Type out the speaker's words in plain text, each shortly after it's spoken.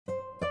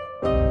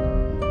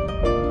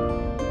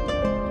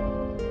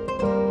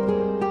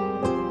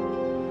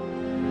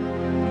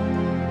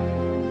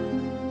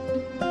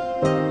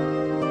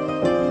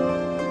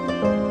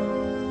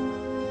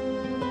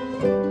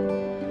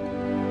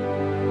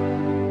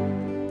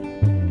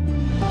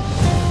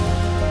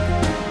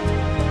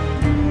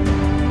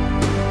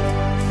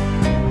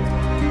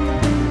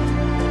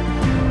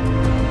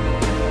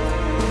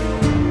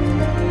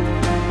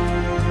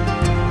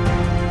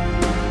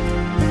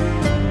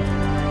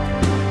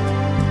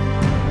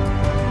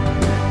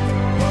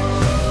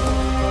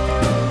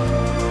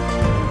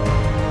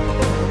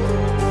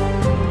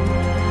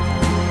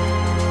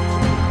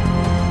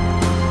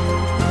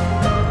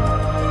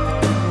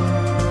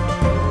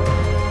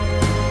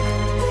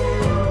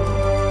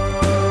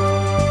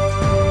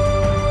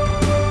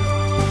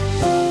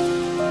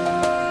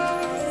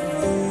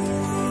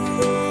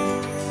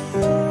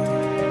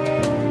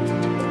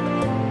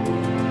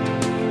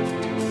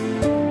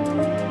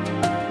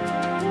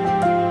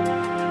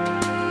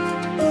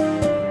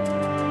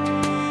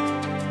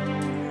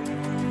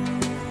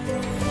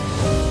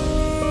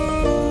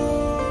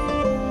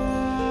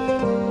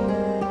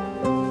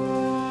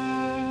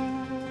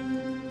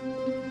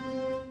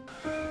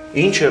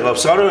Ինչ եղավ,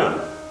 Սարոյան։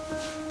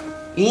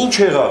 Ինչ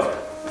եղավ։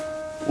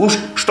 Ուշ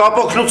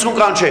շտապօգնություն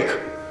կանչեք։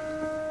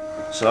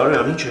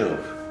 Սարոյան, ինչ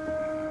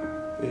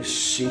եղավ։ Էս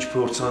ինչ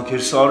փորձանք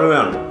էր,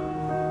 Սարոյան։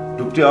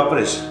 Դուք դե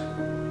ապրես։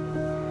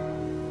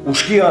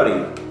 Ուշքի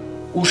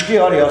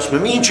արի, ասում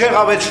եմ, ինչ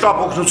եղավ այդ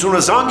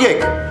շտապօգնությունը,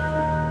 զանգեք։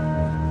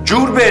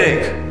 Ջուր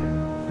բերեք։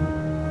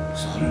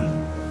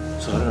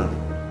 Սարոյան,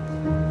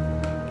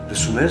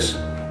 լսում ես,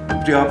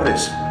 դուք դե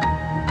ապրես։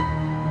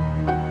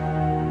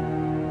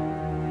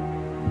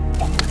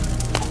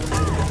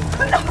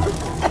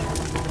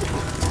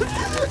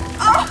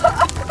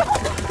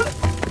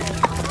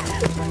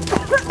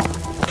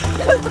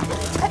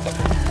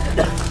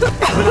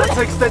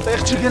 Ստե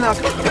տեղ չգնաք։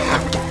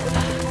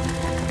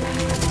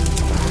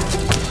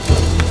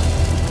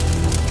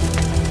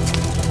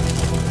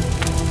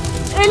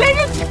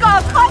 Էլենի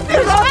չկաք,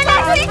 խանդիր,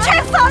 Էլենի ինչ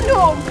ես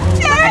անում։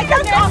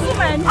 Չերեկան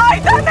ասում են։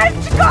 Այդան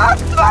են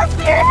չկաք,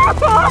 ծվասի։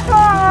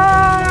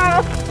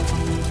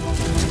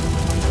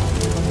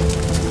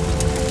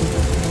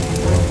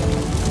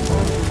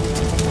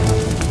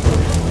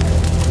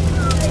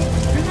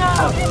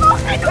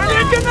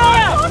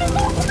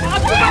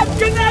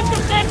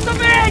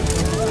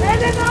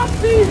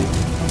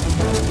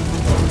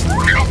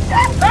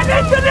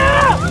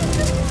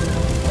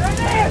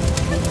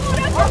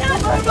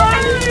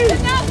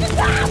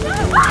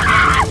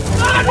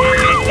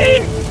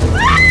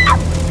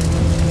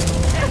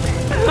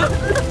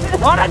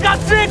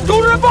 Արագացրեք,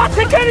 դուրը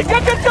բացեք, երիկա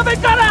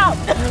կրկվեք արա։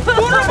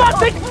 Դուրը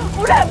բացեք։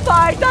 Ուր եմ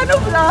պայտան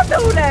ու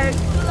վլադը ուր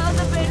եք։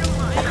 Վլադը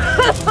բերում այ։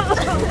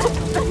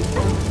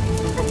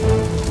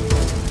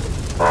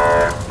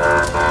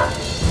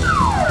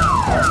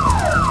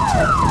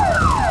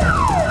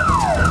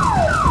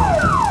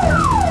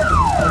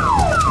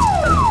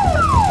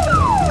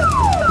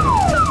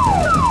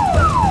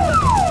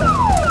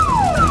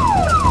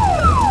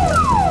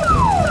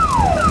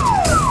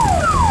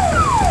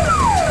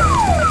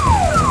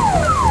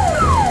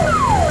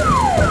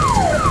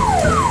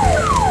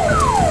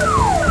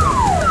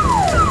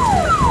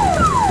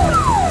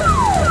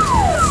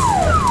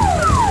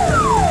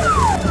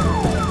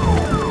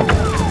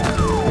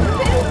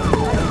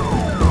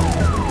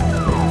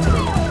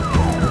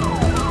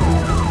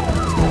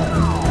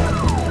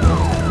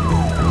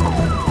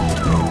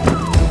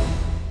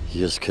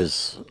 Ես քեզ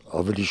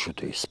ավելի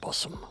շուտ էի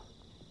սպասում։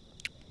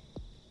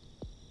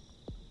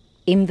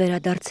 Իմ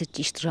վերադարձը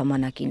ճիշտ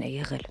ժամանակին է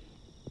եղել։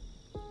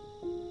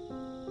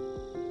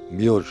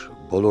 Մի օր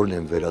բոլորն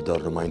են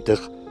վերադառնում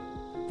այնտեղ,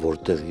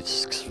 որտեղից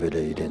սկսվել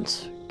է իրենց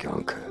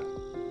կյանքը։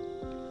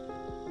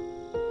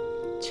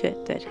 Չէ,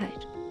 Տեր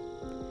հայր։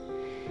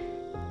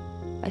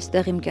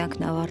 Այստեղ իմ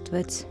կյանքն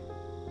ավարտվեց,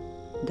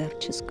 դեռ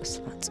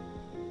չսկսված։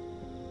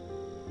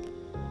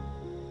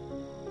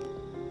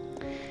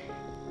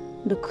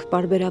 Դուք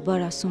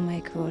բարբերաբար ասում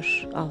եք, որ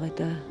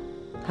ավետը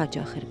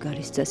հաճախ էր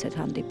գալիս ձեզ հետ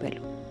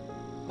հանդիպելու։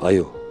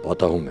 Այո,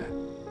 պատահում է,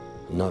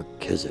 նա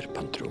քեզ էր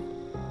փնտրում։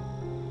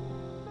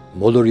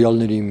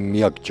 Մոլորյալների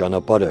միակ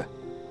ճանապարհը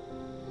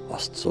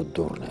Աստծո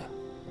դուռն է։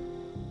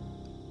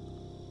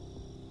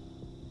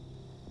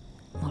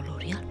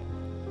 Մոլորյալ։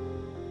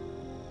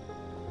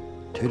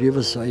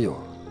 Թերևս այո։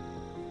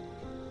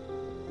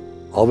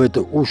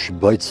 Ավետը ուշ,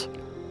 բայց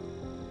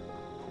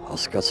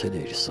հասկացել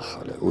է իր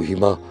սխալը ու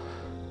հիմա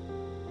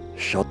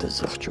շատ է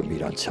զղջում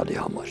իր անցյալի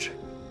համար։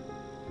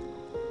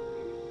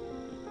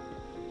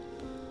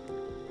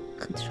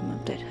 Խնդրում եմ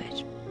Տեր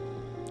հայր,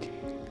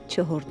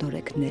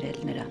 չհորդորեք ներել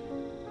նրան։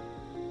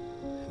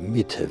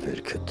 Միթե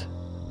վերքդ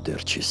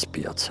դեռ չի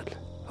սպիացել,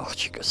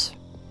 աղջիկս։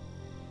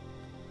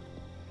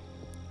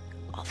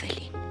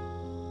 Ավելի,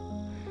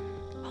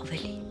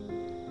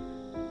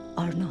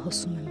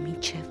 արնահոսում եմ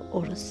մինչև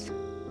օրս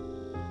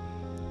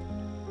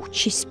ու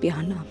չի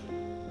սպիանա,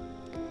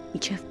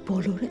 մինչև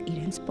բոլորը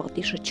իրենց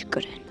պատիժը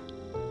չկրեն։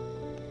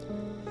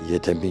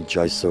 Եթե մինչ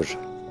այսօր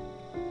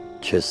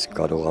չես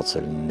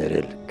կարողացել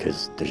ներել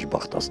քեզ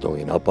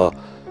դժբախտացնողին, ապա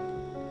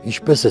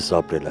ինչպես ես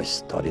ապրել այս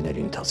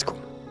տարիների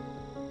ընթացքում։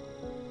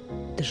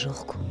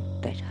 Դժոխքում,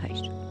 Տեր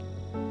հայր։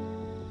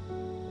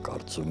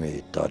 Կարծում էի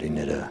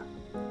տարիները։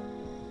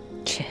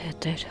 Չէ,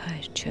 Տեր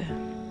հայր, չէ։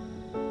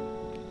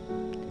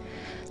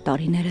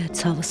 Տարիները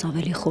ցավս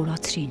ավելի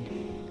խորացրին։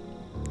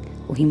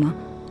 Ու հիմա,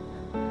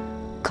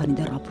 քանի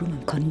դեռ ապրում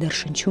եմ, քանի դեռ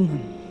շնչում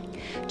եմ,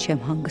 չեմ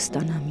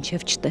հանգստանա,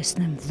 մինչև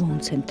չտեսնեմ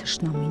ոնց են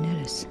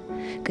թշնամիներս,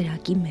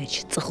 կրակի մեջ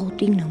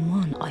ծղոտի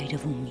նման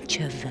այրվում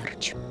մինչև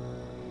վերջ։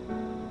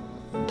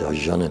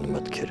 Դաժան են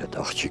մտքերդ,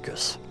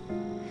 աղջիկս։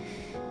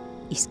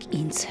 Իսկ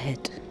ինձ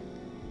հետ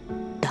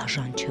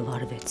դաժան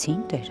չվարվեցին,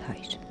 Տեր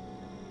հայր։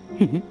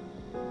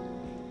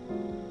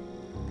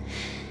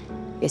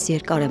 Ես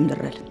երկար եմ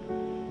լռել,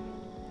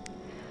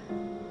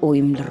 ու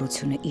իմ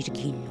լռությունը իր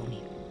գինն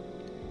ունի։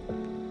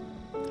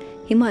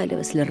 Հիմա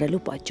այլևս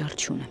լռելու պատճառ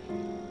չունեմ։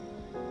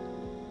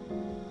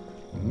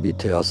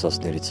 Միթե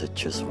ասածներից է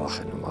չես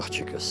վախենում,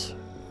 աղջիկս,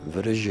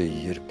 վրեժը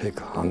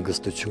երբեք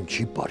հանգստություն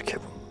չի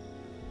պարգևում։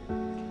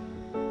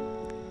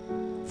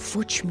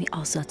 Ոչ մի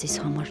ասածից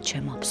համար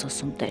չեմ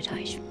ափսոսում, Տեր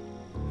հայր։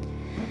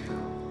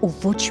 ու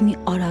ոչ մի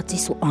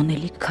արածիս ու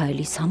անելիք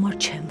քայլիս համար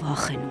չեմ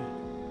վախենում։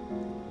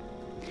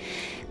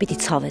 Պիտի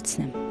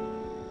ցավեցնեմ,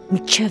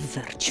 միջև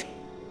վերջ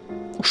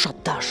ու շատ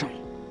դաժան։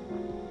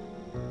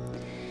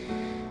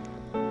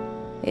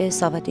 Ես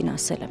ավետին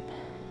ասել եմ,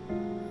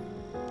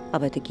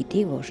 ավետը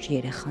գիտի, որ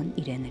երեխան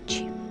իրենը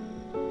չի։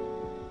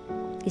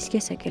 Իսկ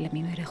ես եկել եմ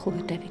իմ երեխու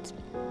հետևից։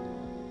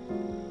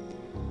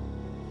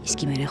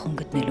 Իսկ իմ երեխուն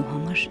գտնելու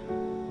համար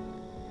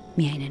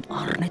միայն են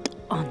առնետ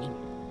անին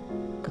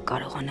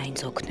կկարողանա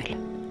ինձ օգնել։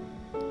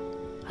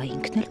 Այ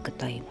ինքն էլ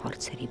կտա իմ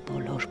հարցերի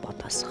բոլոր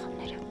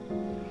պատասխանները։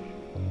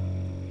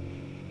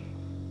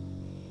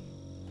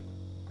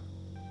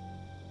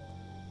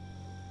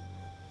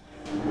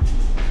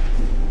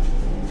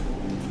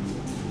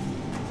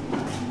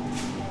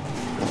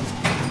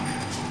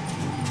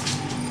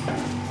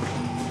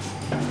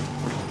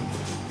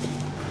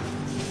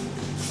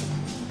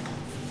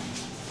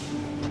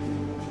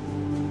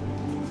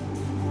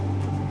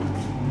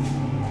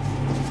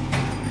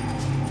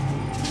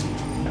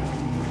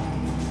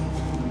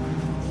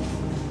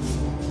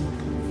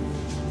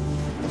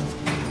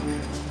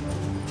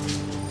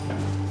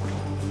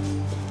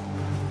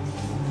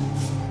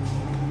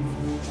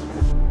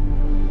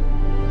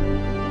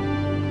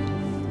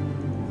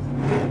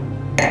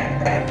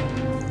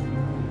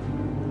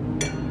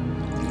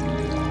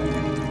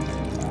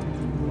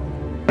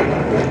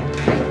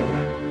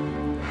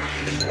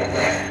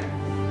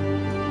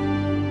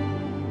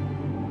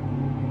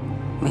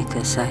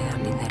 Սա է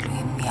լինելու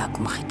իմ միակ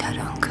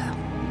մխիթարանքը։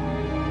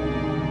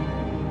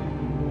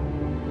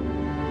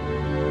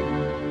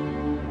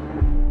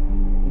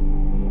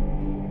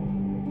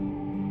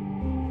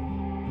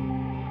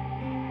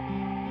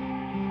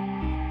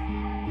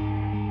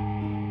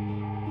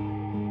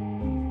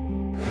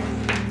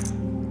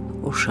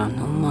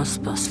 Ուշանում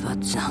ասպասված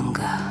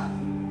զանգը,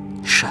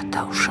 շատ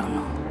է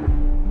ուշանում։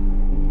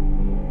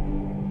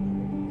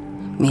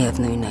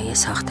 Միևնույն է,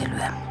 ես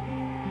հաղթելու եմ։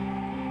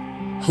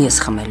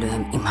 Ես խմելու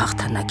եմ իմ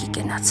հաղթանակի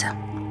կենացը,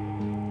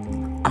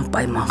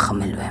 անպայման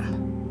խմելու եմ։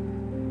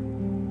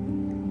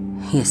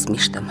 Ես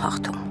միշտ եմ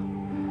հաղթում,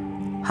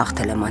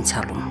 հաղթել եմ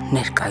անցյալում,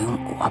 ներկայում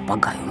ու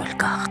ապագայում էլ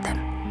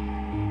կհաղթեմ։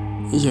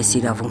 Ես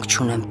իրավունք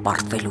չունեմ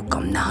պարտվելու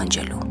կամ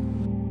նահանջելու։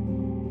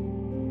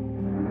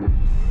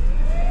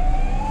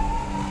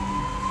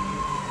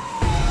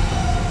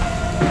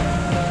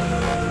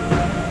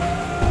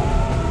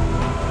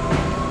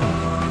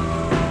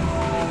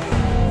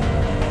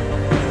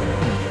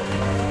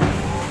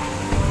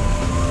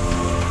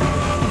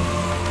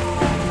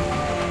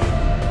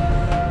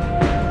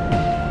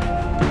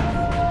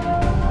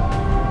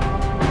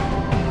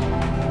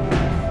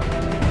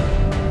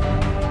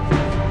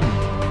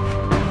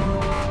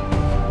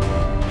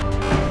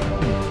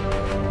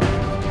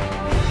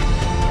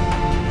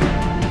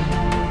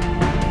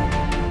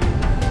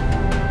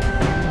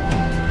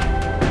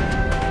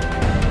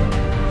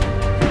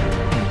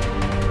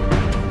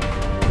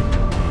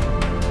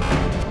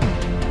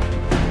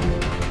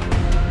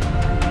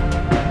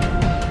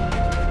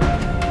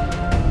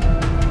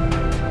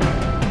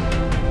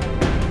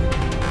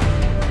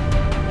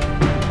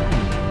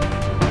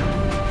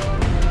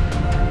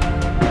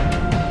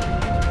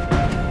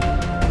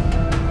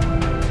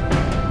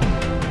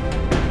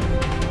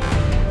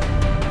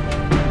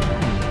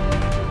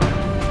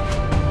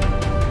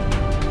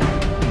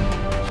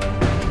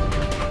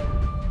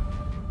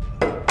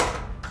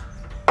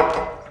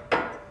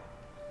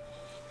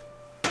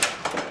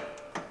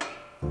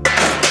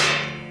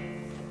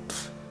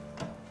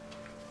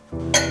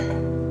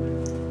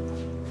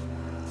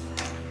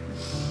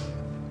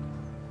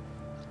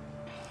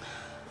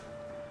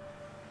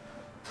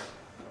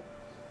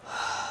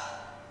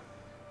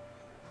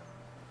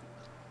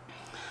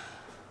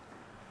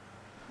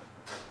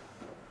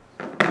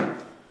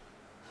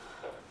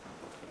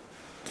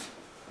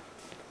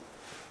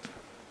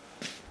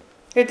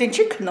 Էդ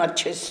ինչի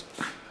քնած չես։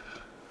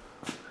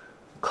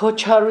 Քո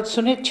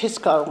չարությունից չես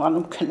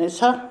կարողանում քնես,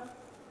 հա։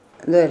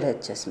 Դու էլ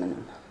հետ չես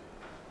մնում։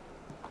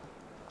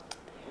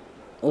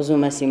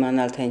 Ուզում ես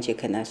իմանալ, թե ինչի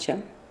քնած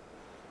չեմ,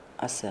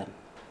 ասեմ։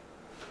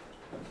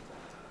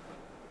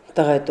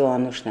 Տղետ ու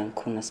Անուշն են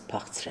քունս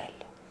փախցրել։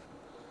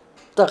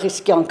 Տղիս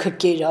կյանքը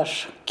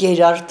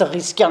գերար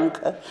տղիս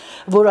կյանքը,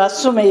 որ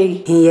ասում էի։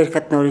 Հին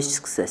երկդ նորից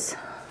սկսես։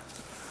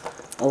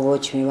 Ու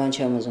ոչ մի բան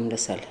չեմ ուզում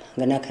լսել,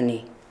 գնա քնի։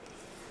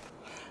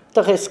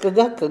 Տղես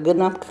կգա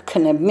կգնամ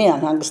կքնեմ, մի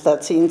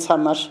անհանգստացի ինձ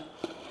համար,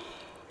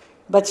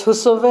 բայց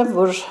հուսով եմ,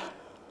 որ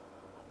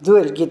դու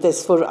էլ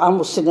գիտես, որ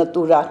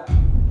ամուսինդ ուր է։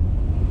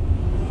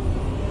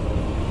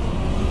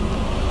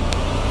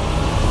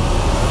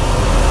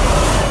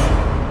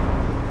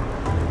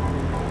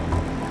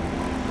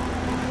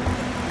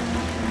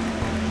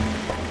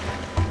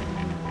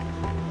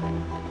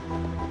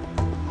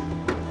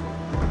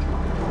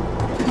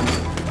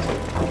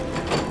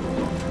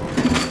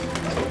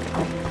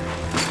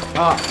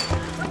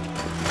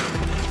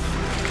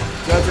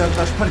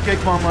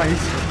 Տաշփրկեք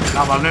մամայից։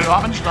 Լավանելու,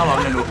 ամեն ինչ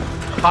լավանելու։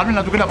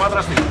 Արմենա, դու գնա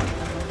պատրաստի։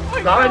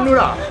 Գարեն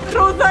նուրա։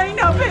 Ռոզային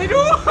ա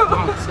բերու։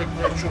 Անցեք,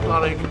 շուտ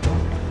արեք։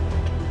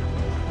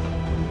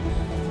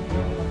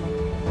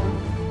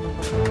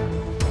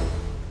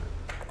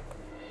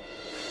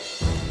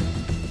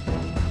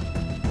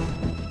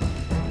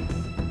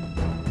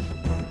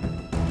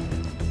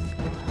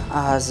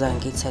 Ահա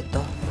զանգից հետո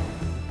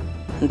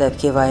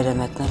դեպքի վայր է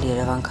մեկնել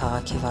Երևան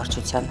քաղաքի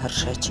վարչության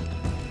հրշեջ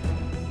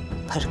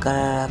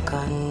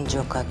փրկարարական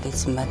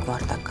ջոկատից մեկ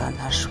մարտական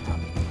հաշվը։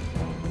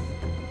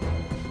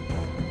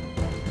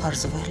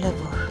 Պարզվել է,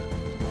 որ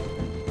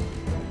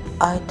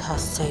այդ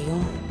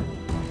հասցեում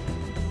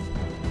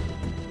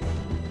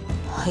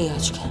հայ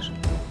աչքեր։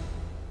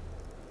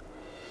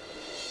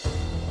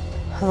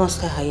 Ոնց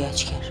թե հայ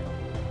աչքեր։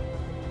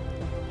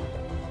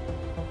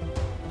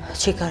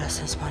 Չի կարա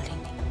սենց ման լինի։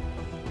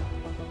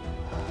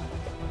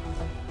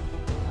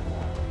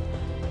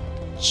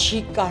 Չի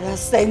կարա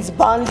սենց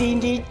բան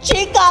լինի,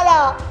 չի կարա։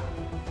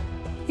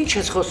 Ինչ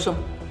ես խոսում։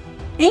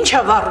 Ինչ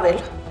է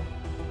վառվել։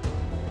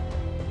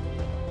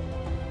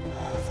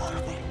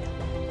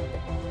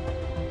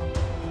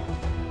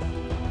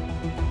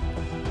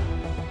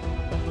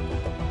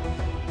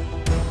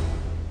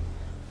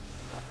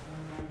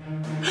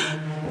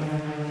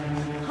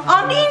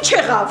 Անի ինչ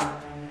եղավ։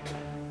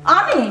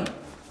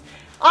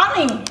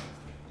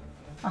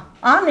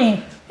 Անի,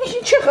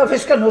 ինչ եղավ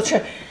ես կանոչը։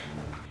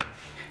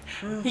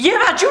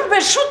 Եվա ջուր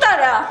բեր շուտ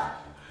արա։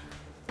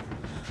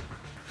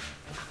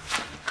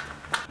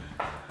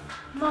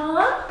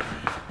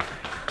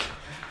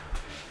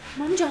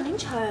 Մամ ջան,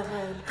 ինչ ա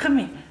եղել։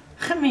 Խմի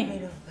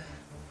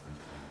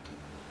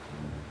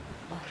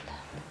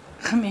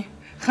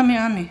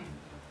Անի։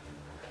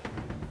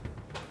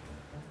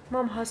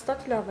 Մամ, հաստատ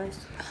լավ ես։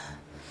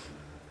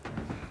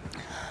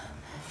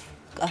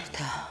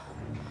 Կարթա։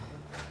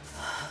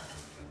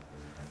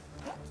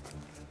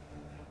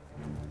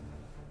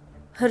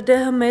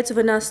 Հրդեհը մեծ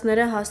վնասներ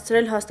է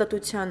հասցրել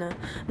հաստատությանը,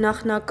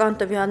 նախնական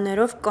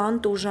տվյալներով կան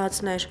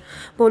տուժածներ,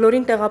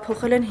 բոլորին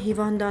տեղափոխել են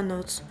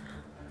հիվանդանոց։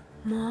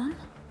 Մամ։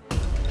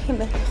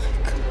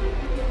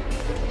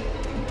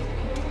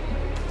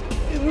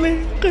 Իմ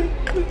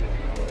երեխեք։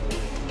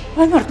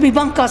 Այն մարդ մի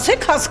բան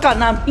կասեք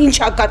հասկանամ, ինչ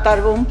ա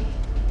կատարվում։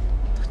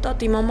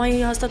 Տատի,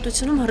 մամայի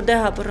հաստատությունում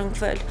հրդեհ ա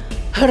բռնկվել։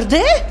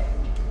 Հրդեհ։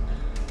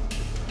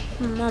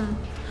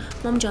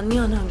 Մամ ջան, մի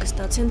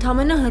անհանգստացի,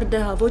 ընդամենը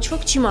հրդեհ ա, ոչ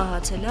ոք չի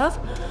մահացել, լավ։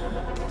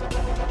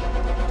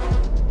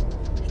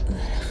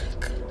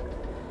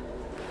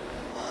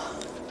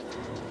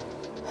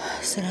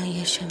 Սրան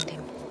ես չեմ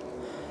դիմում։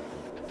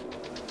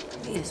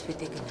 Ես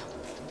պիտի գնամ։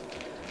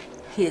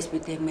 Ես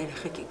պիտի մեր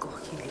երեխեքի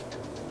կողքին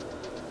լինեմ։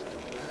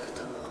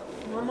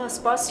 Մամա,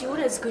 սպասի, ուր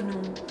ես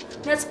գնում։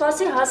 Միած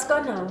սպասի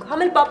հասկանանք։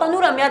 Համ էլ պապան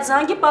ուր ա, միած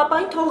զանգի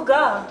պապային թող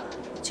գա։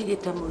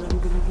 Չգիտեմ ուր եմ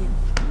գնում։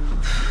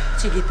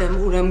 Չգիտեմ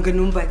ուր եմ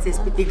գնում, բայց ես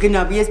պիտի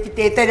գնամ, ես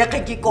պիտի այդ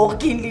երեխեքի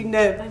կողքին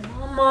լինեմ։ Այ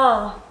մամա։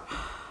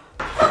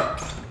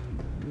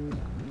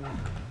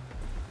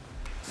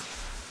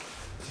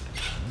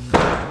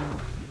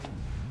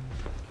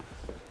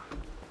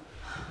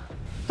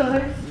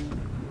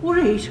 Ուր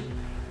էիր։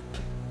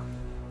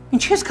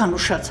 Ինչ ես կան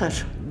ուշացար։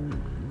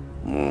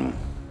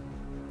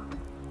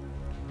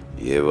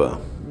 Եվա,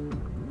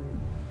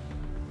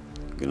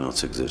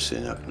 գնացեք ձեր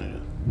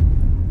սենյակները։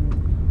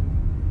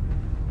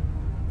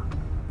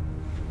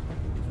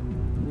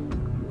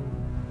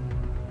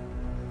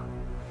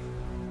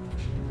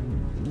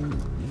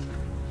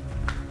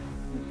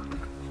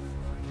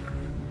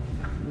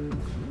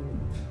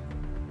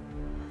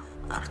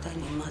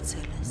 Արդեն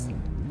իմացել ես։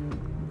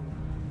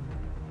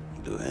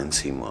 Դու հենց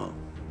հիմա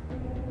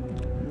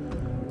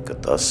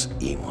կտաս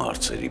իմ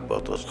հարցերի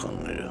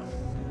պատասխանները։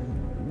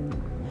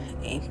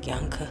 Իմ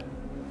կյանքը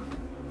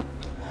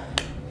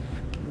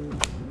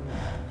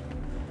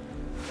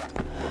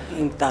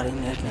իմ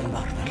տարիներն են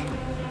վարվել։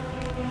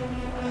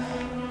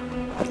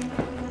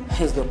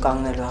 Ես դու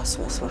կանգնելու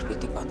ասում ես, որ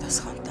պիտի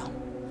պատասխան տամ։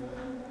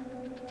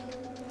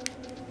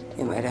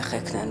 Իմ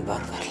երեխեքն են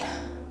վարվել։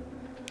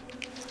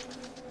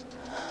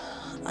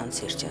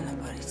 Անցիր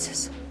ճանապարհից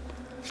ես։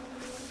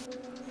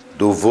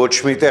 Դու ոչ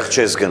միտեղ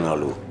չես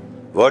գնալու,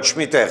 ոչ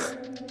միտեղ։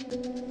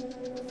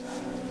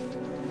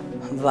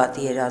 Վատ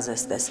երազ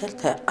ես տեսել,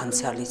 թե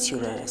անցյալից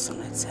հյուրեր ես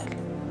ունեցել։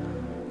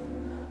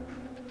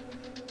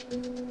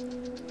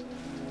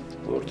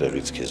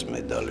 Որտեղից քեզ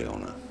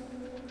մեդալիոնը։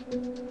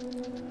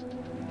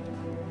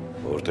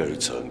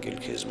 Որտեղից անգել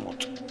քեզ մոտ։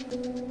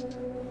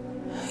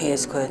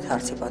 Ես քո այդ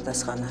հարցի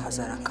պատասխանը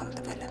 1000 անգամ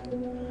տվել եմ։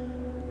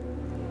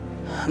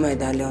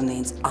 Մեդալիոնը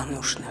ինձ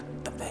անուշն է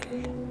տվել։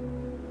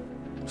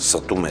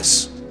 Ստում ես։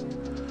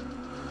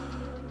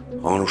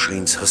 Անուշը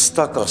ինձ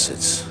հստակ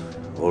ասեց,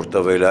 որ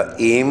տվել է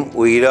իմ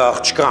ու իր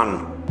աղջկան։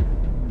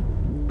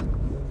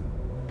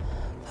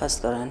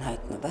 Փաստորեն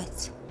հայտնվեց։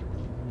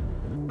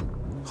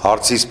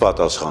 Հարցիս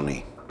պատասխանի։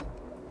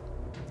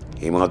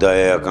 Հիմա դա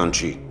էական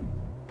չի։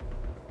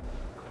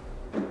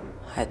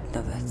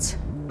 Հայտնվեց։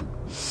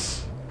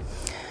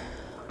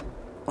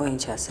 Ու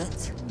ինչ ասեց։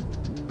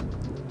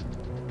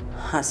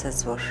 Ասեց,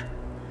 որ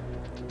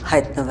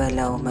հայտնվել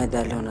է ու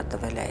մեդալիոնը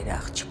տվել է իր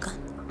աղջկան։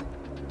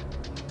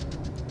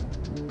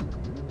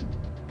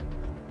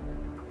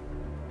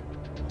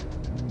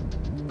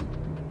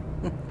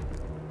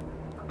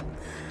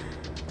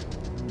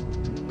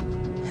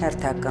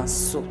 Հերթական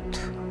սուտ։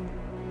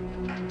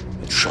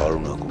 Այդ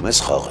շարունակում ես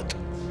խաղդ։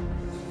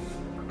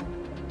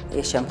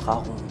 Ես չեմ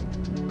խաղում։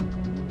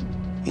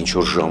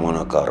 ինչ-որ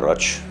ժամանակ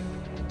առաջ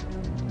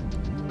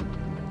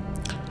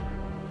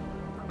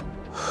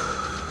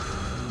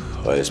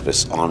այսպես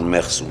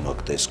անմեղ սունակ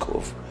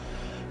տեսքով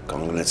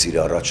կանգնեցիր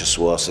առաջս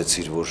ու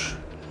ասեցիր, որ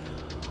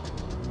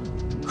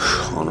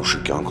Անուշի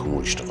կյանքում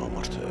ուրիշ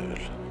տղամարդ է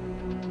եղել։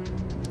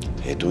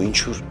 Հետո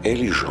ինչ-որ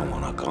էլի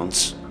ժամանակ անց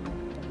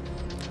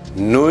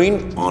նույն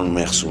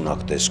անմեղ սունակ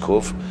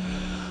տեսքով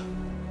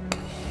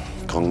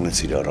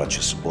կանգնեցիր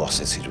առաջս ու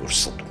ասեցիր, որ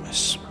ստում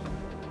ես։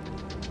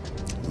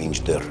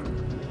 Մինչդեռ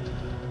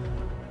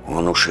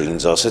Անուշը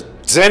ինձ ասեց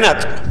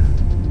ձենդ։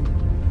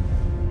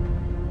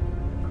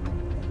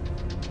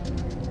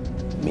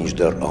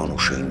 Մինչդեռ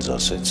Անուշը ինձ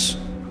ասեց,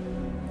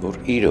 որ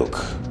իրոք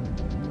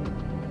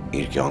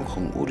իր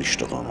կյանքում ուրիշ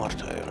տղամարդ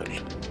է եղել։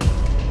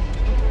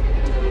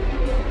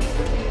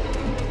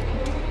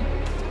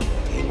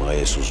 Հիմա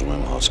ես ուզում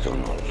եմ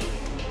հասկանալ,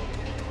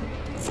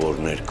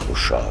 որն էր քո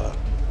շահը։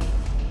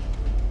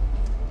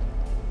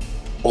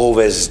 Ով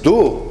ես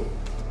դու,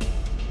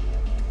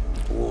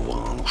 ով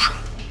Անուշը։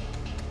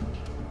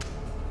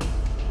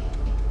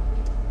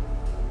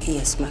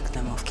 Ես մեկն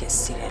եմ, ով քեզ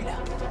սիրել է։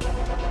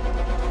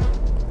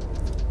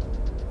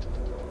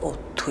 Ու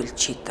թույլ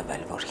չի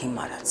տվել, որ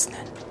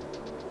հիմարացնեն։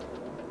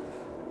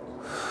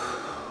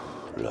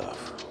 Լավ,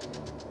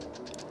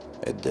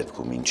 այդ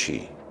դեպքում ինչի,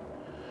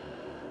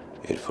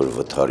 երբ որ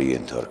վթարի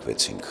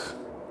ենթարկվեցինք,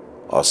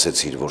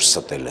 ասեցիր, որ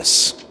ստել ես։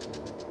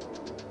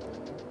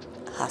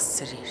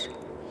 Հասցրիր,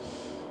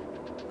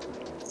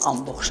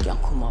 ամբողջ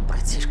կյանքում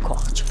ապրեցիր քո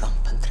աղջկան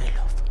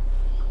փնտրելով,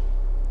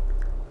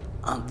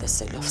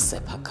 անտեսելով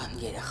սեփական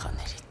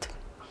երեխաներիդ։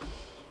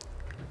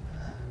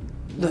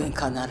 Դու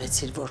այնքան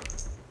արեցիր, որ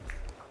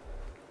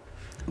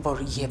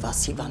Եվաս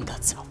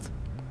հիվանդացավ։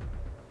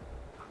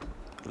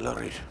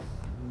 Լռիր,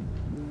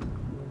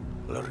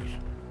 լռիր,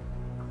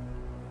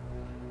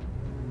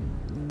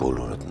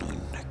 բոլորդ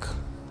նույնն եք։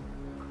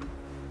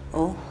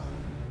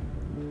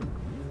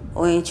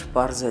 Ու ինչ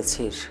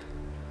պարզեցիր,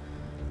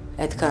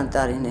 այդքան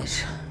տարիներ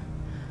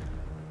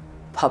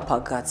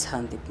փափագած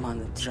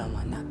հանդիպմանդ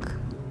ժամանակ,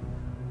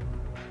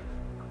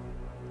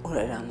 ուր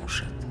էր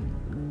Անուշդ,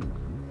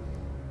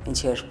 ինչ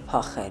էր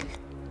փախել,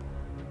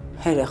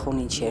 երեխուն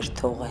ինչ էր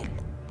թողել,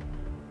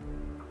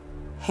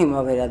 հիմա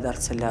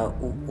վերադարձել է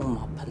ու ում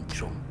է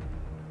փնտրում։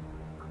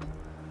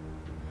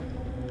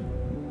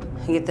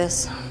 Գիտես,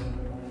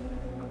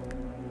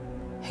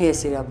 ես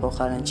իրա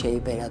փոխարեն չէի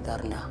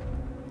վերադառնա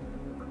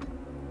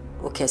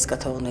ու քեզ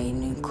կթողնեի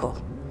նույն քո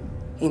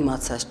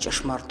իմացած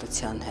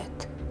ճշմարտության հետ,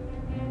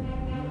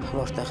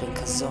 որտեղ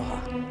ինքը զոհ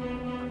է,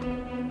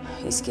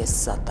 իսկ ես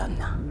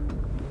սատանա։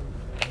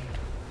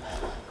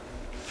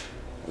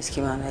 Իսկ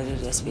հիմա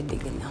ներիր ես պիտի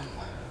գնամ։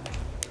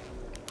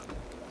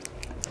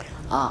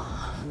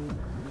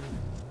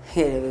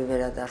 Երևի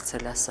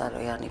վերադարձել է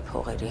Սարոյանի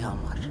փողերի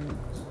համար։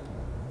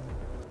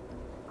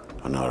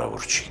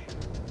 Հնարավոր չի,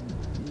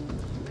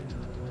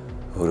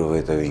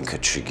 որովհետև ինքը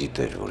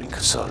չգիտեր, որ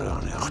ինքը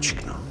Սարոյանի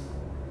աղջիկն է։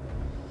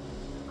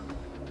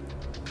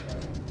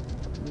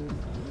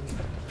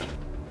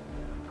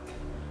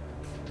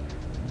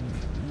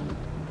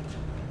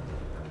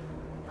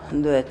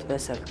 Դու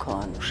այդպես էլ քո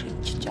Անուշին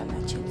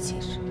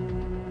չճանաչեցիր։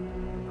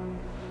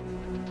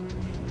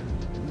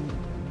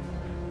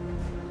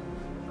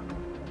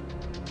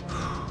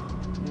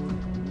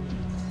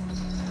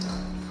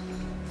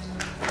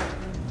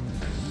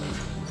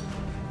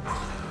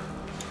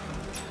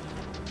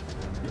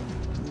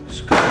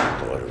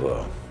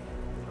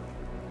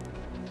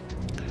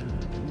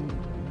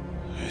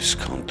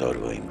 Այսքան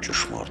տարվա իմ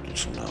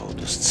ճշմարտությունը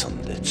հոդս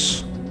ցնդեց։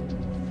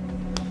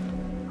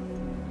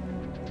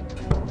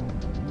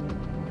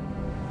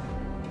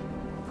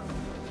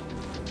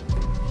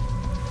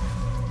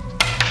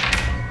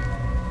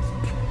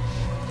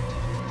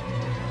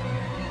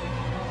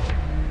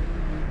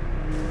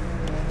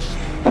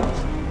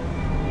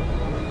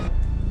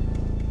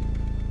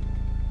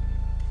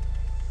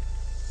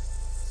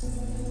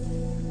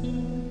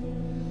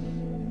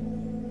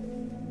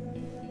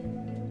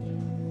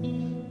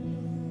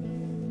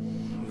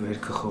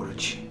 Վերքը խորը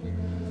չի,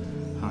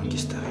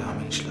 հանգիստ տեղի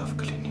ամեն ինչ լավ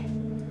կլինի։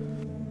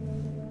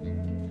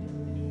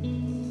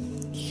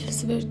 Ես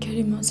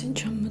վերքերի մասին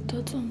չեմ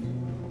մտածում,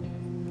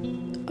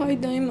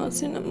 Այդայի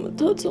մասին եմ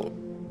մտածում։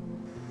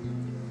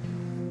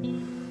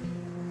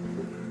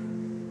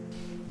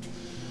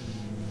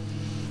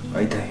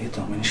 Այդայի հետ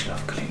ամեն ինչ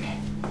լավ կլինի,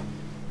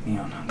 մի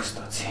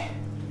անհանգստացի։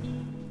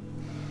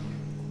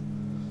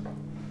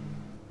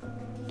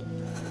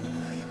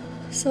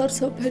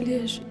 Սարսափելի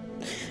էր,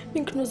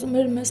 ինքն ուզում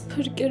էր մեզ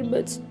փրկեր,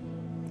 բայց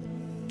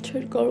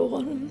չէր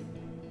կարողանում,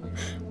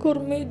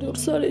 գոռում էի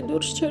դուրս արի,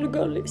 դուրս չէր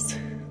գալիս։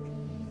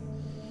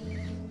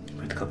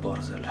 Պետք է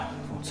պարզել,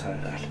 ոնց է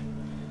եղել,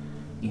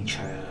 ինչ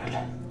է եղել,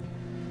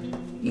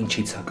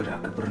 ինչից է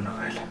կրակը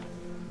բռնվել։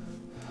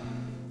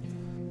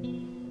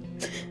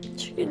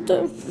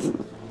 Չգիտեմ,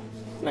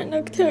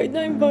 մենակ թե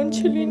Այդային բան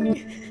չլինի։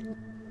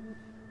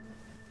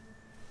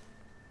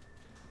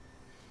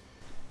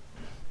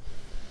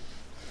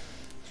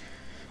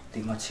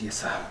 Դիմացի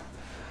եսա,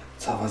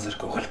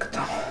 ցավազրկողել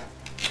կտամ,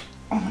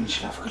 ամեն ինչ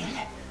լավ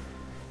կլինի։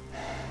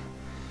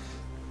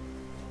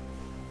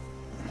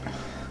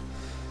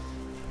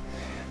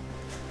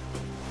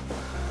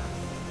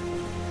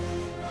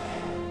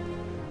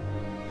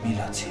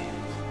 միլացի։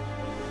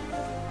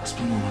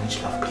 Ասում եմ ամեն ինչ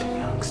լավ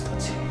կլինի,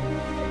 հանգստացի։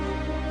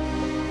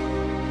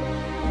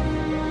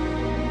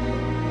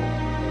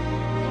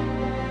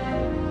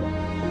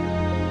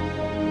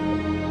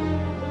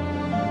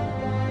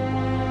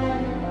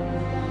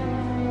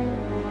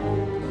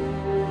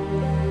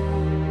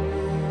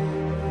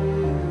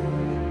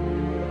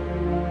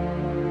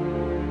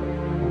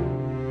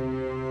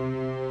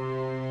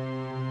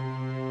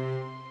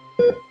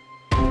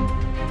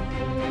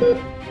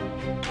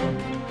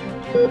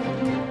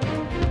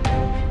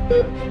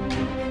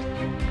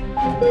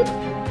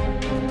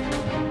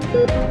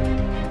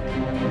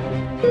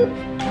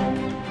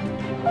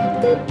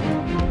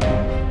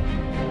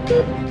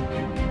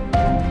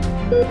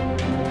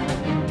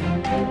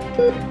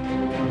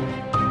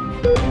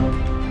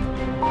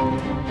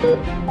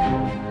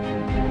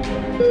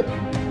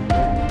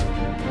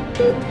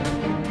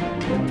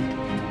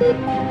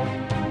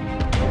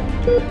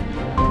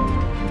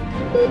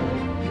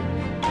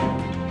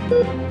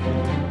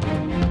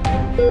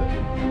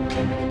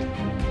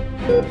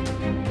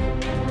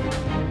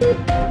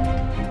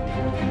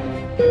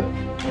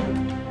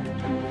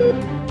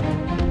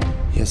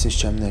 Ես ինչ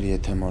չեմ ների,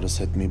 եթե մորս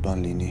հետ մի բան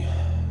լինի,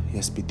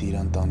 ես պիտի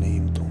իրան տանեի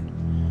իմ տուն։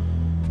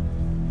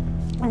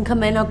 Ինքը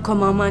մենակ քո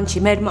մաման չի,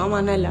 մեր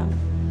մաման էլ է։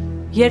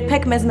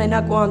 Երբեք մեզ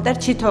մենակ ու անտեր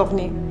չի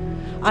թողնի։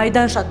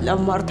 Այդան շատ լավ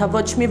մարդ է,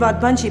 ոչ մի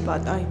վատ բան չի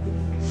պատահի։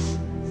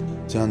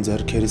 Ձյան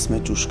ձեռքերից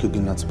մեջ ուշքը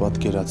գնաց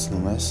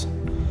պատկերացնում ես։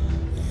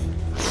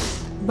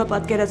 Բա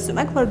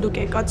պատկերացնում եք, որ դուք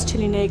եկած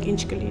չլինեիք,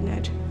 ինչ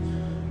կլիներ։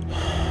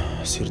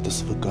 Սիրտս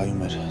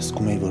վկայում էր,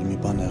 զգում էի, որ մի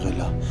բան եղել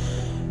է։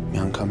 Մի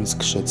անգամից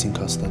քշեցինք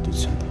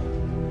հաստատություն։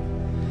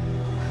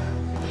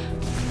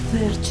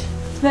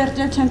 Վերջ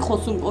էլ չենք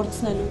խոսում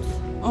կորցնելուց,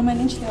 ամեն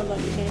ինչ լավ է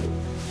լինելու։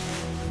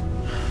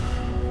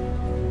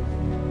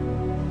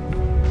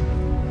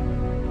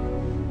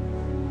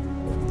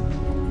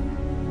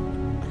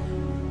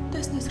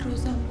 Տեսնես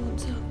Ռոզան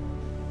ոնց է։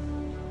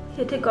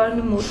 Եթե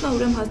Կարինի մոտն է,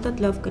 ուրեմն հաստատ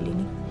լավ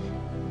կլինի։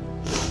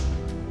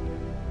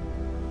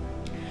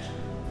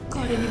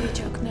 Կարինի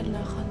վիճակն էլ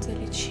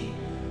նախանձելի չի։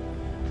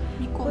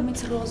 Մի կողմից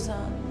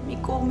Ռոզան, մի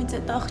կողմից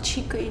այդ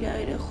աղջիկը իր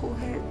երեխու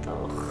հետ,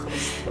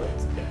 Աստված։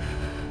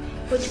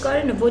 Ոչ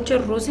Կարինը, ոչ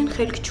էլ Ռոզին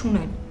խելք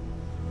չունեն։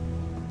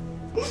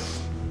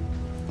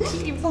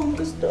 Իվ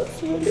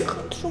հանգստացի, էլի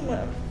խնդրում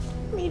եմ,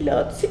 մի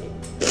լացի։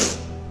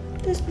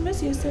 Տեսնում ես,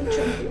 ես էլ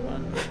չեմ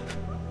դիմանում։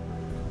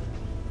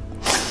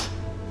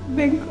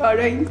 Մենք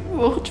արայինք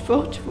ողջ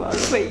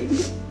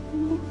վարվեինք։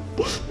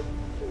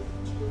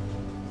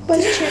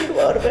 Բայց չենք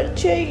վարվել,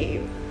 չէի,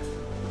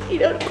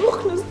 իրար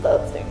կողք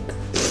նստած ենք։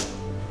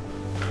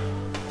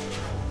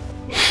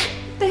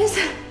 Տես,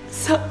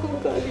 սակում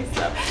գալիս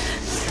է։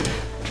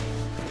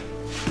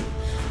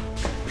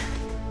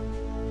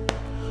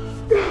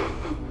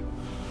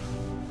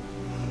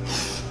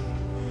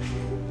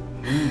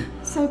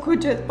 Սա քո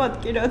ջետ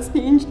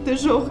պատկերացնի ինչ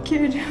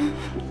դժողքեր։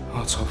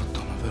 Հացավը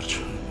տանը վերջ,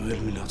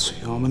 էլ միլացի,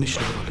 ամեն ինչ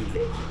լավ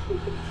լինի։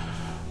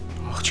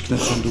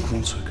 Աղջիկներ դուք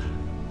ոնց եք։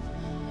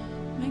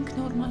 Մենք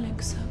նորմալ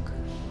ենք սակ։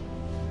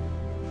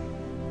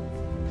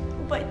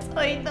 Բայց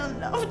այդան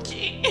լավ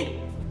չի։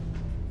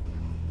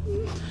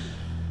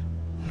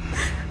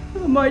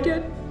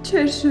 Մարիան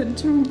չեր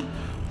շնչում։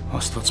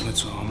 Աստված մեծ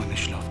ամեն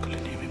ինչ լավ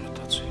կլինի, մի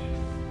մտածի։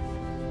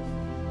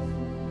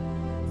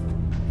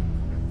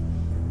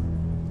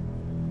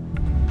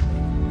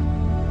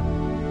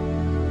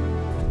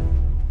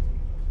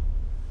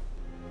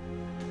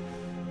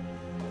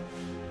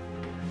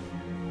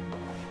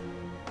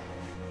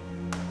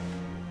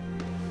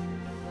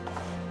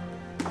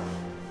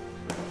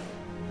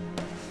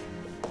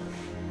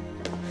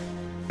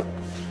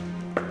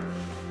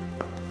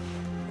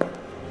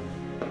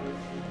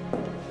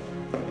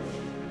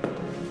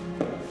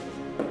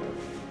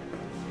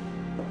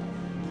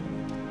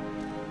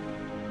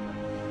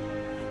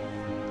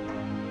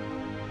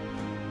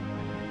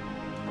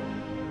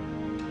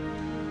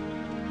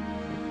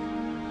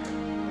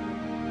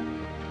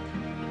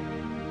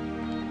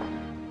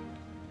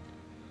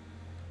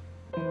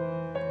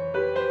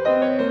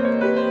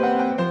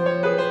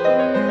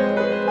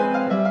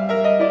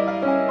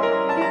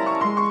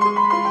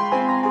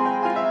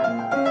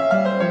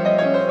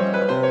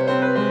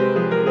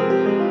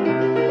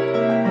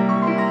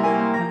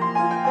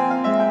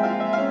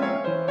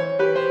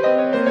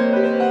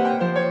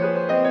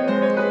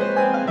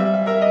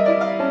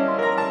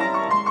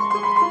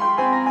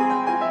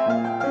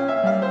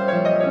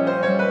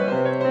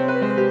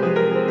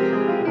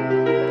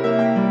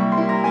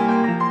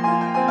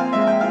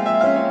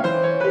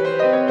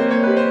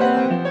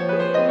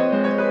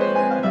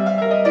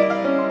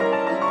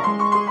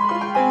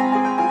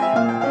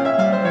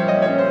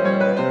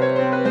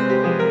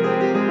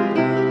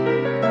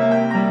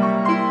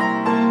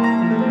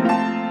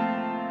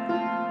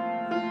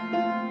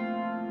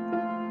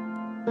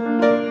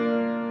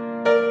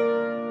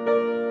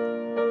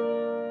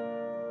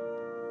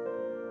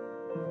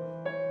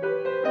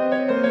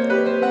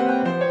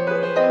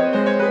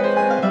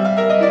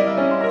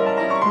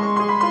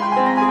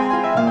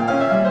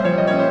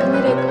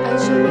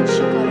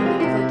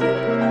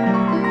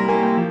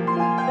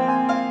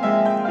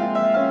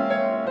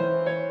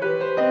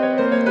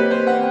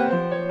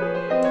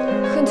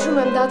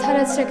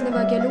 Վերացրեք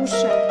նվագելու ուշ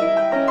է։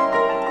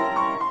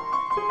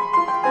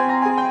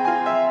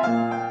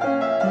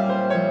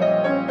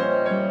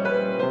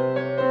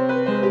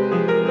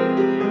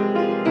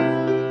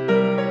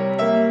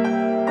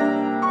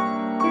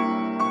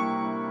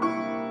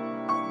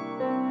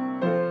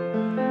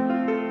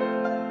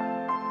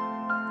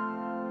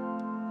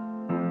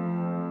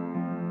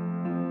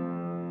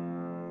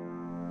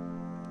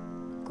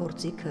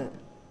 Գործիքը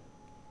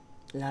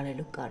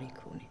լարելու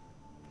կարիք ունի։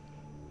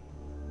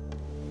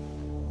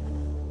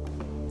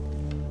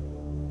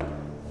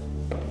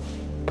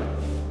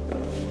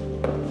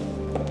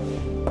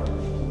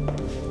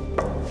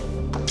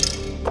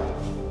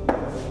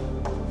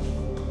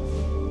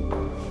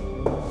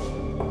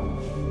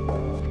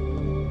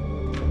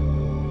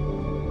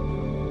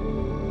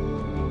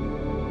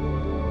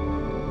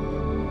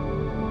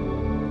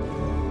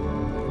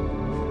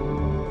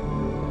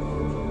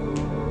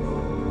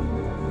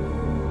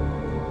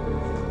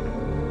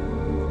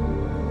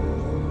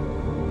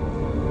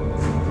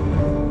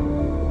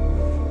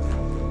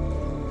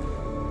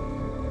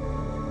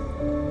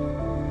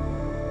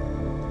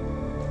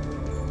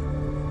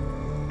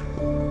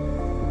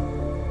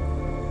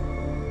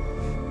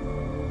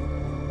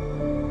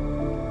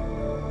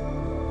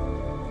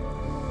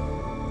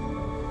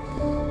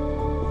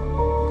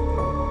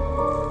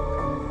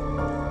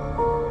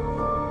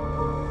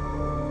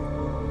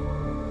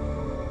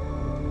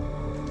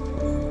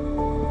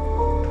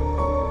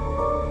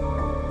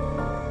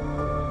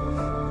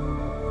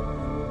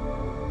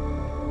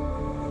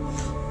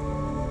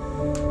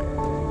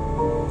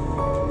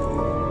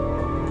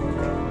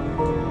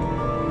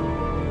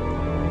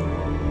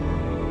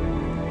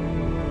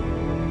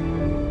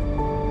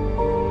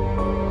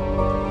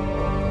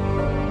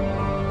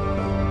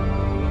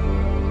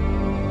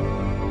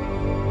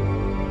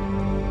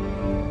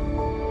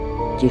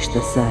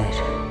 Ճիշտը սա էր,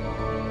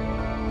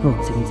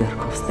 ոնց իմ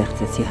ձեռքով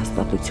ստեղծեցի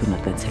հաստատությունը,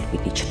 տենց էլ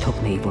պիտի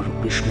չթողնեի, որ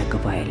ուրիշ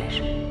մեկը վայել էր։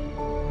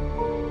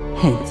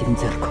 Հենց իմ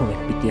ձեռքով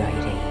էլ պիտի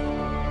այրեի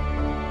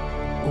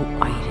ու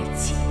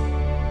այրեցի։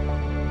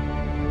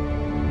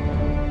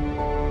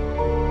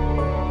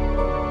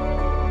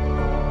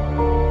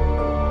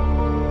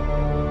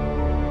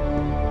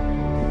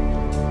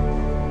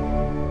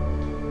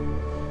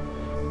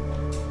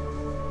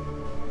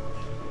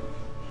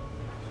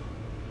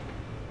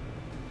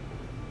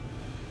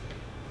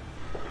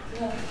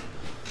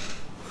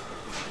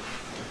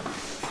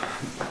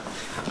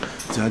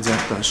 Ձյաձյա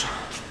տաշ։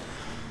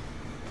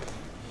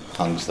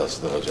 Հանգստացի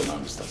տղա ջան,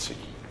 հանգստացի։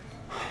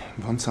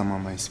 Ոնց է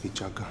մամայիս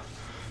վիճակը։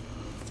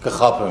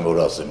 Կխաբեմ,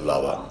 որ ասեմ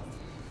լավ է։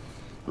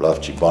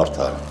 Լավ չի, բարդ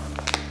է։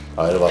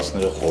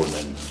 Այրվածները խորն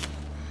են։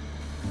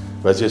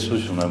 Բայց ես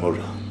հույս ունեմ, որ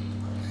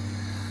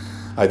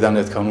այդան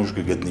այդքան ուժ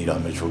կգտնի իր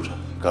մեջ, որ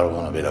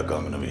կարողանա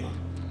վերականգնվի։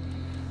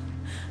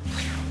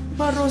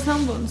 Բա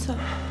Ռոզան ոնց է։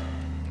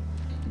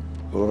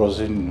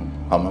 Ռոզին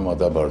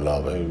համեմատաբար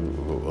լավ է,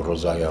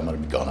 Ռոզայի համար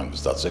մի կան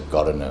հանգստացեք,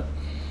 Կարենը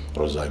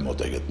Ռոզայի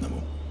մոտ է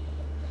գտնվում։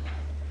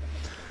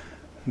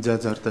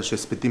 Ձյաձարտաշ,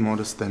 ես պիտի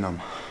մորս տենամ։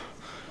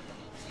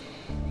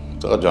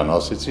 Տղա ջան,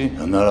 ասեցի,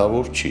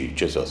 հնարավոր չի,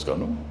 չես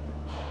հասկանում։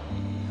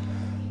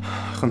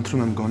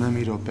 Խնդրում եմ գոնե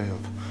մի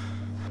րոպեով։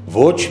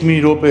 Ոչ մի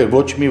րոպե,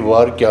 ոչ մի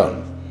վայրկյան։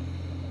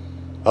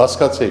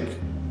 Հասկացեք,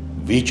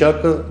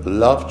 վիճակը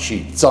լավ չի,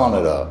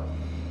 ծանր է։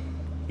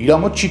 Իր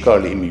մոտ չի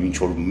կարելի հիմի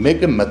ինչ-որ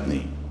մեկը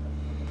մտնի։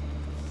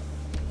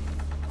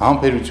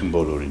 Համբերություն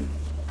բոլորին։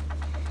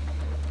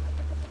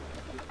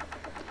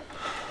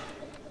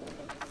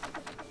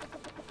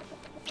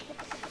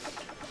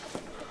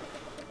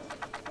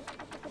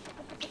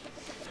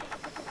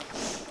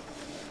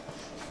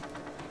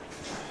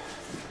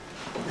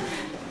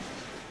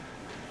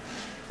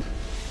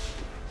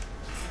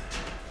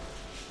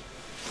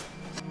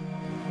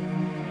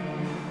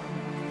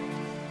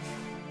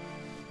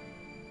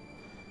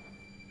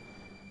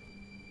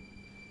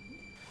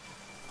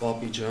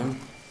 Պապի ջան,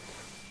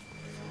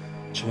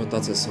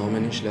 չմտածես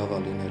ամեն ինչ լավ է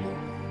լինելու,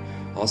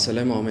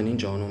 ասել եմ ամեն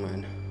ինչ անում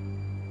են։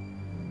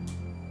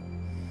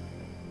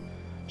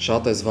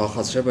 Շատ ես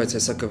վախացրել, բայց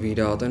հեսա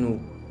կվիրահատեն ու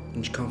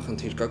ինչքան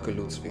խնդիր կա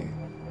կլուծվի։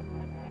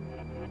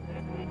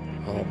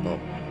 Հա,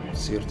 պապ,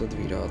 սիրտդ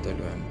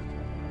վիրահատելու եմ։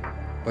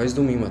 Բայց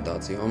դու մի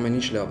մտածի, ամեն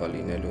ինչ լավ է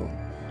լինելու,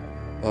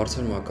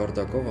 բարձր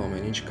մակարդակով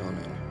ամեն ինչ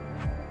կանեն։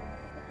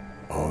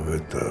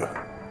 Ավետը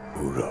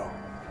ուրա։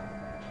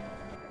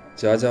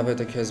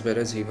 Ձյաձավետը քեզ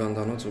բերեց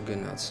հիվանդանոց ու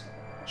գնաց,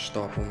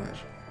 շտապում էր,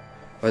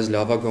 բայց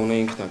լավա գոնե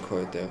ինքն է քո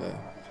այդտեղը,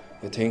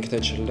 եթե ինքն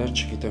է չլներ,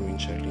 չգիտեմ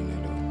ինչ էր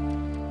լինելու։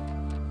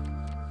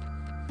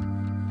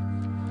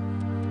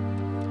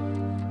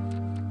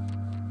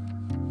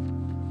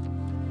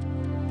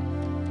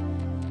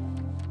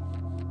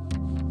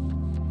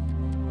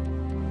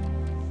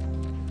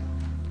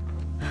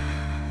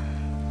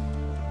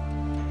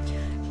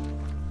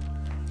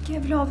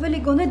 Եվ լավ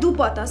էլի գոնե դու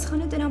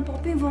պատասխանը տերան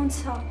պապին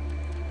ոնց է։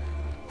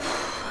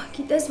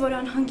 Գիտես, որ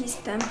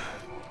անհանգիստ եմ։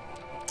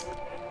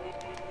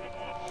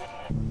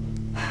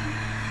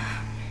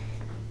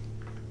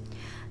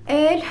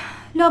 Էլ,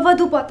 լավա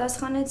դու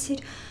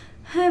պատասխանեցիր։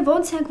 Հե,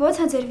 ոնց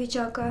է ձեր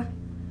վիճակը։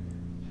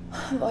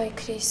 Վայ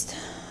Քրիստ,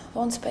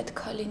 ոնց պետք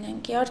է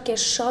լինենք, իհարկե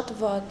շատ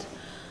վատ,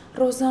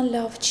 Ռոզան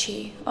լավ չի,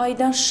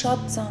 Այդան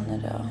շատ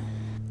ծանր է։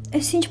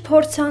 Էս ինչ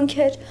փորձանք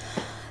էր,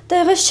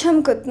 տեղս չեմ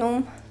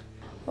գտնում։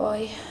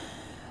 Վայ,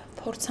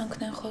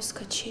 փորձանքն են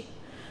խոսքը չի,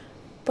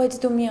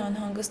 բայց դու մի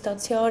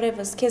անհանգստացի,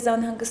 արևս, քեզ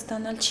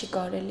անհանգստանալ չի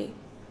կարելի։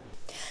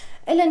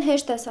 Էլեն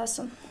հեշտ ես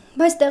ասում,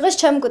 բայց տեղս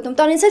չեմ գտնում,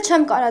 տանից էլ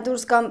չեմ կարա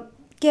դուրս գամ,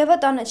 Գևը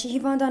տանը չի,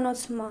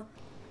 հիվանդանոցում է։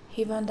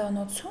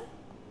 Հիվանդանոցում։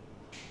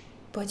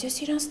 Բայց ես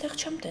իրանց տեղ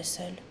չեմ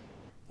տեսել։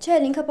 Չէ,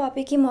 ինքը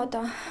պապիկի մոտ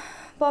է։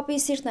 Պապի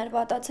սիրտն էր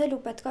վատացել ու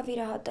պետքա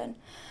վիրահատեն։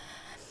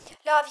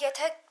 Լավ,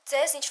 եթե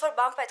ձեզ ինչ-որ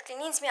բան պետք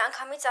լինի, ինձ մի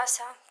անգամից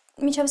ասա։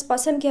 Մինչև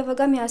սպասեմ Գևը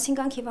գա միասին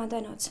գանք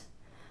հիվանդանոց։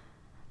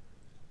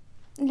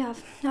 Լավ,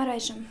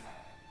 առայժմ։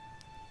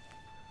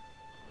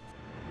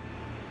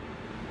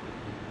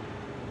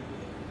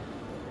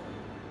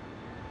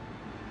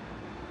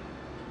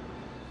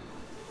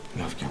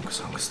 Լավ կյանքս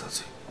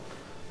հանգստացի։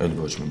 Էլ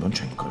ոչ մի բան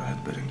չենք կարա հետ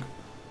բերենք։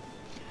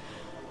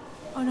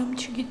 Արամ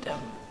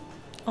չգիտեմ,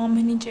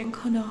 ամեն ինչ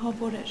ենքան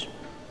ահավոր էր։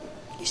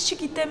 Ես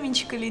չգիտեմ ինչ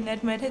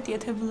կլիներ մեր հետ,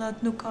 եթե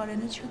Վլադն ու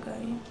Կարենը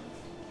չգային։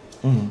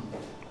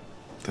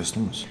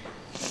 Տեսնում ես,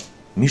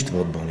 միշտ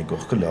ոտ բանի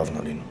կողքը լավն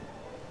է լինում։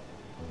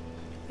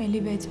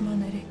 Էլի 6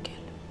 մաներ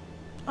եկել։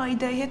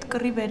 Այդայի հետ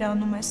կռի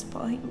վերանում ես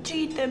պահին,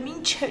 չգիտեմ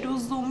ինչ էր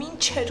ուզում,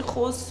 ինչ էր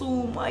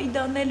խոսում,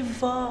 Այդան էլ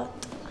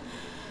վատ։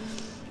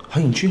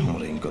 Հա ինչի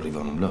համար էին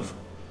կռիվանում, լավ։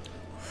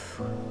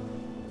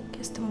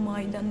 Քեզ թվում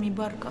Այդան մի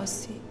բառ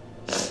կասի։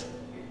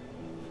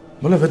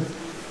 Մոլավ այդ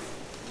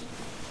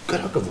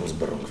կրակը ոնց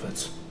բռնկվեց։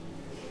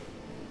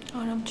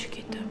 Արամ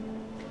չգիտեմ։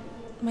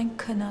 Մենք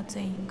քնած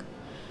էինք։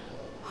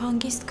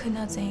 Հանգիստ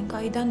քնած էինք,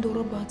 Այդան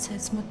դուռը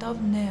բացեց,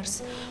 մտավ ներս,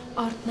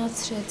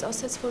 արթնացրեց,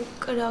 ասեց, որ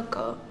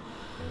կրակը։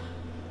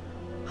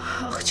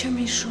 Ախ, չեմ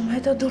հիշում,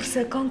 հետո դուրս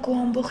եկանք ու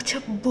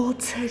ամբողջը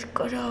բոց էր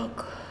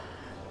կրակ։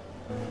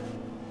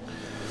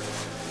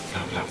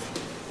 Լավ,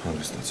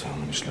 հանգստացի,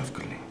 ամեն ինչ լավ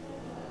կլինի։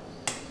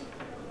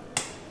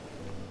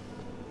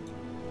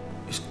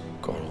 Իսկ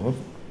կարող է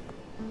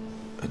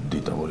այդ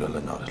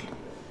դիտավորյալն արել։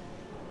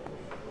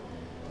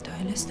 Դա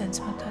էլ ես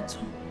տենց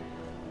մտածում։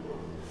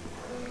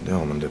 Դե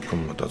ամեն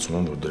դեպքում մտածում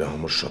եմ, որ դրա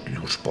համար շատ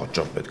լուրջ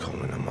պատճառ պետք է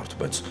ունենա մարդ,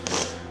 բայց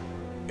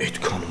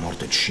այդքան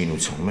մարդ այդ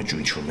շինության մեջ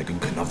ու ինչ-որ մեկը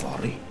գնա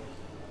վառի։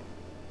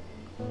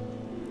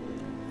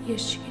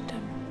 Ես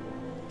չգիտեմ։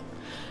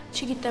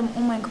 Չգիտեմ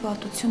ում ենք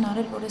վատություն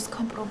արել, որ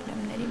այսքան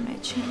պրոբլեմների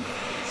մեջ ենք,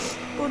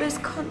 որ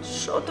այսքան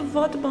շատ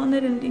վատ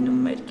բաներ են լինում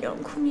մեր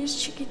կյանքում, ես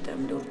չգիտեմ,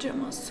 լուրջ եմ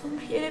ասում,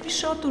 երևի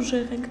շատ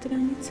ուժեղ ենք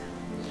դրանից։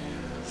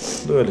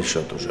 Դու էլի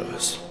շատ ուժեղ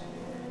ես։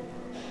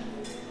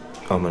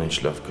 Ամեն ինչ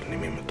լավ կլինի,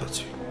 մի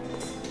մտածի։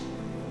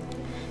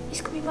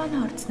 Իսկ մի բան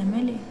հարցնեմ,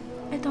 էլի,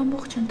 այդ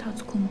ամբողջ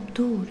ընթացքում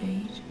դու ուր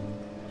էիր։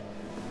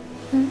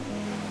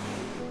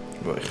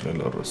 Վայ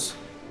խելա Ռոս։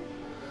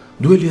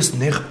 Դու էլ ես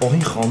նեղ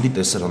պահին խանդի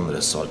տեսարաններ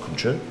ես սարքում,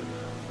 չէ՞։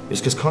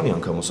 Ես քեզ քանի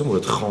անգամ ասեմ, որ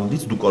այդ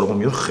խանդից դու կարող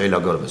եմ յոր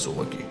խելագարվես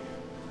ուղղակի։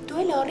 Դու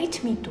էլ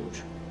առիթմի դուր։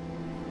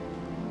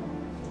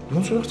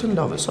 Ոնց որ արդեն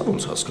լավ ես, հա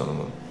ոնց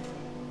հասկանում եմ։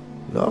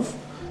 Լավ,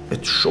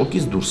 այդ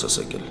շոկից դուրս ես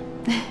եկել։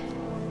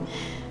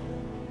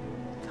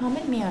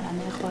 Համել մի արա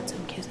նեղված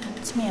եմ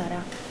քեզնից, մի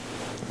արա։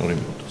 Որի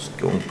մոտս,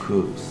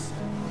 կյոնքս։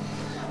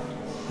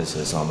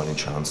 Ես ամեն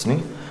ինչ անցնի,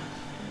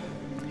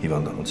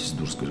 հիվանդանոցից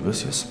դուրս գրվես,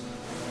 ես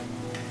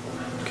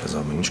քեզ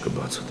ամեն ինչ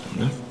կբացատրեմ,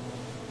 լավ։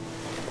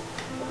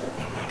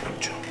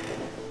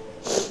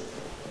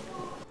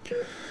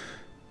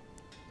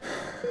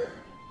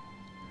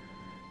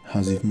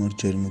 Հազիվ մոր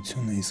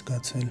ջերմություն էի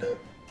զգացել։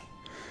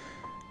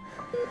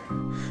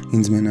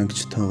 Ինձ մենակ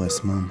չթողես,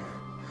 մամ։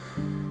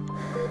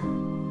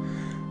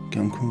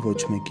 Կյանքում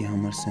ոչ մեկի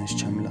համար սենց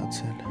չեմ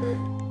լացել։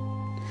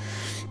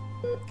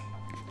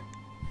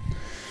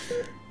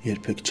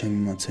 Երբեք չեմ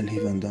իմացել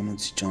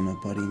հիվանդանոցի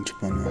ճանապարհը ինչ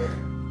բան է։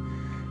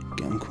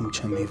 Կյանքում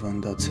չեմ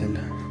հիվանդացել։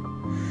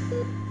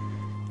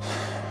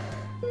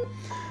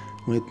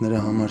 Ու այդ նրա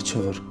համար չէ,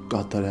 որ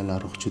կատարյալ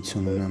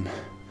առողջություն ունեմ։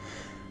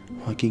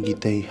 Ուղղակի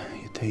գիտեի,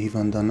 եթե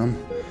հիվանդանամ,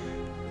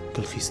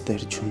 գլխիս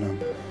տեր չունեմ։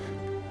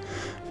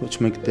 Ոչ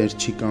մեկ տեր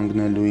չի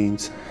կանգնելու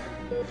ինձ,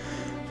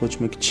 ոչ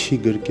մեկ չի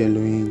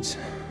գրկելու ինձ,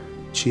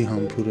 չի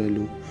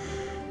համբուրելու,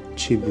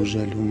 չի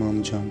բուժելու,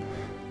 մամ ջան։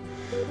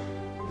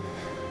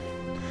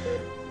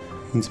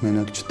 Ինձ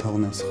մենակ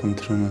չթողնես,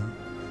 խնդրում եմ։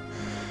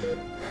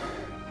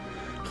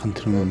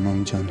 Խնդրում եմ,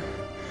 մամ ջան,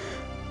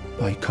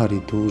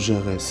 պայքարի դու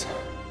ուժեղ ես,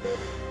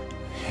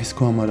 ես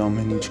քո համար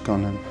ամեն ինչ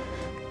կանեմ,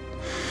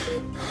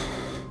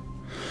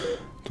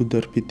 դու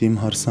դեռ պիտի իմ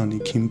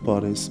հարսանիքին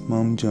պարես,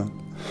 մամ ջան,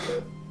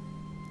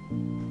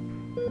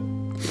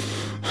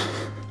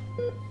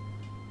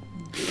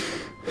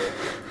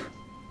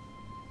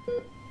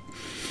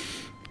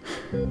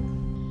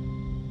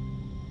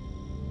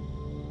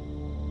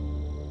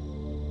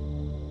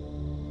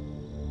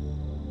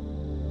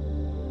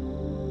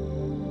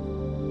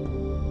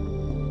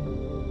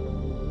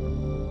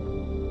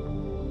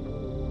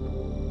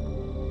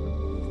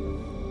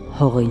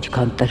 Հողը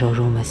ինչքան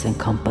տրորում ես,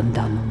 այնքան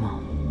պնդանում է։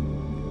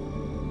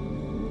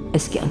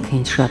 Այս կյանքը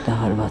ինձ շատ է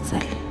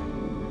հարվածել։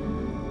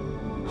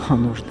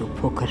 Հանոր դու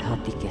փոքր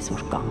հատիկ ես,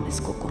 որ կանգնես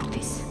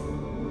կոկորտիս։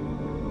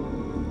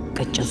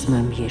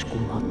 Կճզմեմ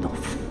երկու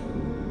մատով,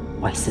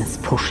 այսպես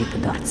փոշի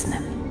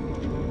կդարձնեմ։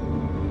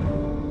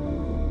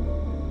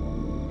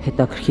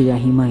 Հետաքրքիր է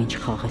հիմա ինչ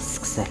խաղ ես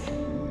սկսել։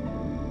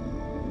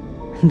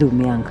 Դու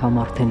մի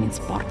անգամ արդեն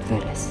ինձ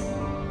պարտվել ես։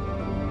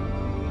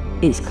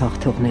 Իսկ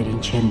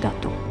հաղթողներին չեն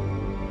դատում։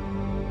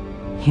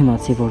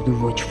 Հիմացի, որ դու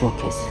ոչ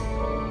ոք ես,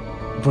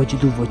 ոչ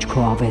դու, ոչ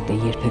քո ավետը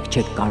երբեք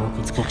չեք կարող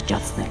ինձ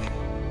խեղճացնել։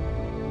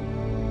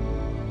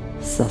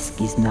 Սա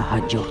սկիզբն է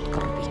հաջորդ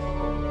կռվի,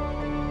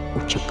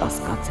 ու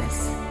չկասկածես։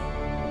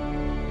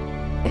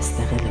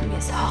 Այստեղ եմ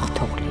ես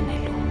հաղթող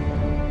լինելու։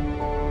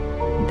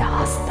 Դա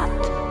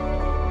հաստատ։